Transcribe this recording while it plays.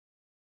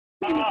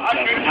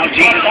Now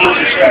Jesus knows.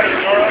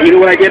 You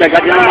know what I did? I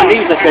got down on my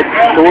knees. I said,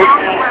 Lord,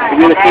 if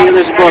you're the king of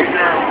this book,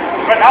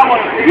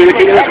 if you're the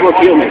king of this book,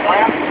 heal me.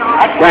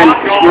 Then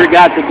the Spirit of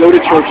God said, go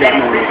to church that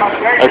morning.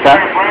 Okay.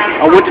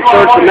 I went to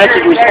church. The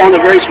message was on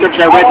the very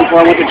scripture I read before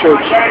I went to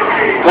church.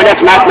 But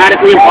that's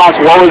mathematically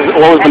impossible.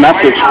 What was the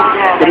message?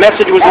 The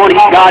message was on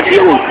God's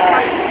healing.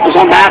 It was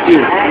on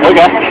Matthew.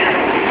 Okay.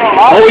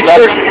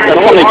 That's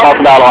something they talk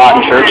about a lot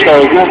in church,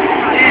 though, isn't it?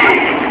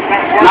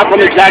 Not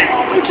from exact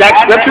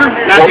scripture.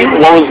 Matthew.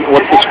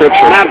 What's the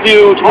scripture?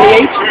 Matthew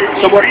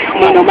 28. Somewhere.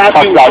 No,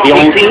 Matthew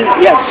 18.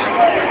 Yes.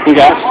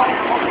 Okay.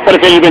 But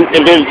if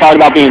it had talked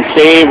about being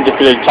saved, if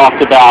it had talked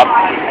about,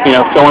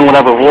 filling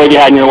whatever void you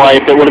had in your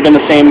life, it would have been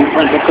the same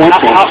coincidence.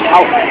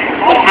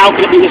 But how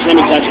can it be the same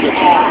exact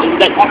scripture?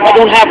 That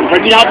don't happen. Do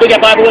you know how big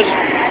that Bible is?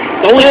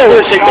 The Holy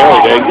Spirit said,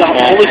 the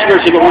Holy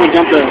Spirit said, "Let me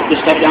dump the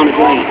stuff down the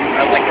drain."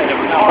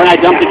 When I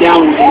dumped it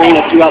down the drain,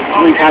 I threw out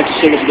 3 packs of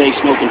cigarettes a day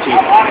smoking too.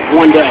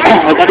 One day.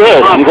 That's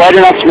good. I'm glad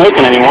you're not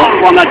smoking anymore.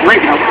 Well, I'm not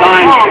drinking. I'm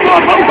dying.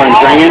 I'm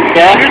drinking.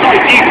 Yeah. Here's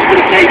what Jesus would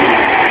have taken.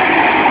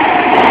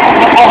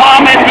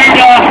 Muhammad,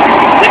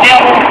 the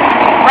devil.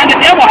 Friend,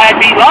 the devil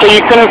had me. So you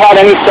couldn't have had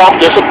any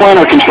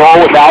self-discipline or control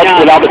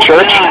without the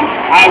church?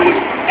 I was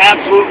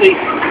absolutely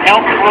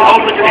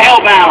hopeless and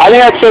hellbound. I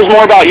think that says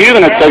more about you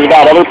than it says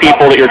about other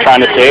people that you're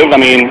trying to save. I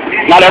mean,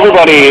 not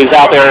everybody is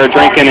out there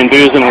drinking and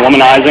boozing and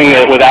womanizing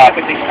without...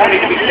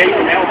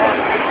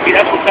 See,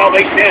 that's what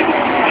salvation is.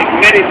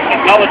 Admitting,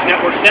 acknowledging that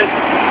we're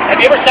sinful. Have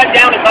you ever sat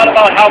down and thought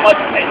about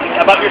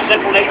about your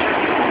sinful nature?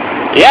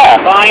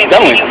 Yeah, lying,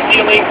 definitely.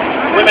 Cheating, stealing,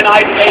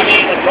 womanizing, maybe,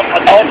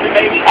 adultery,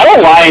 maybe. I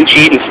don't lie and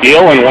cheat and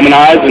steal and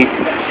womanize and...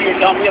 You're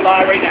telling me a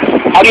lie right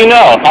now. How do you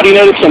know? How do you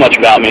know so much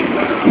about me?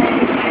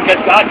 Because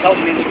God tells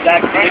me the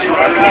exact thing.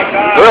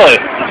 Really?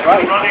 That's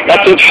right.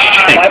 That's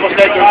interesting. The Bible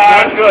says you're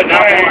not good,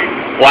 not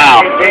one.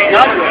 Wow. Okay.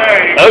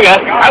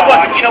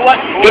 You know what?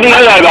 Didn't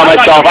know that about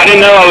myself. I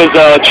didn't know I was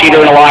a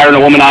cheater and a liar and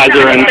a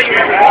womanizer, and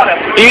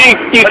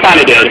you kind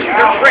of did.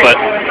 But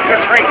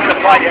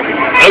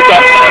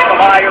okay.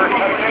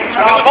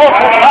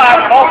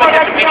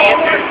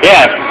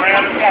 Yeah.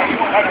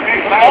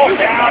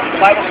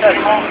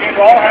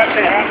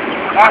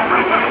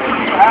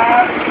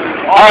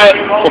 All right.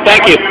 Well,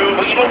 thank you.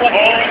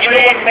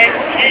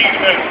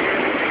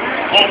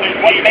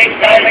 What makes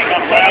salvation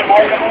so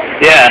remarkable?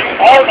 Yeah.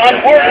 Our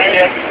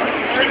unworthiness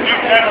in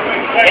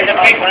the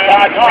face of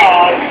God's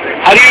law.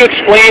 How do you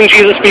explain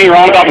Jesus being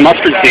wrong about the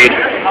mustard seed?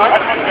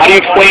 How do you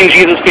explain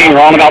Jesus being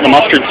wrong about the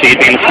mustard seed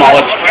being the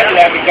smallest?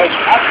 Because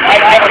I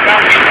never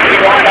found Jesus to be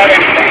wrong about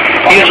anything.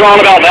 He's wrong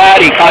about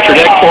that. He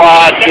contradicts a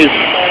lot.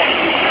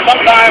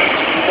 Sometimes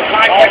the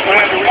context of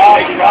the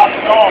law is wrong.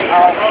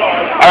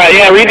 All right,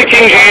 yeah, read the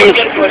King James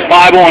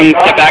Bible and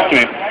get back to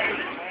me.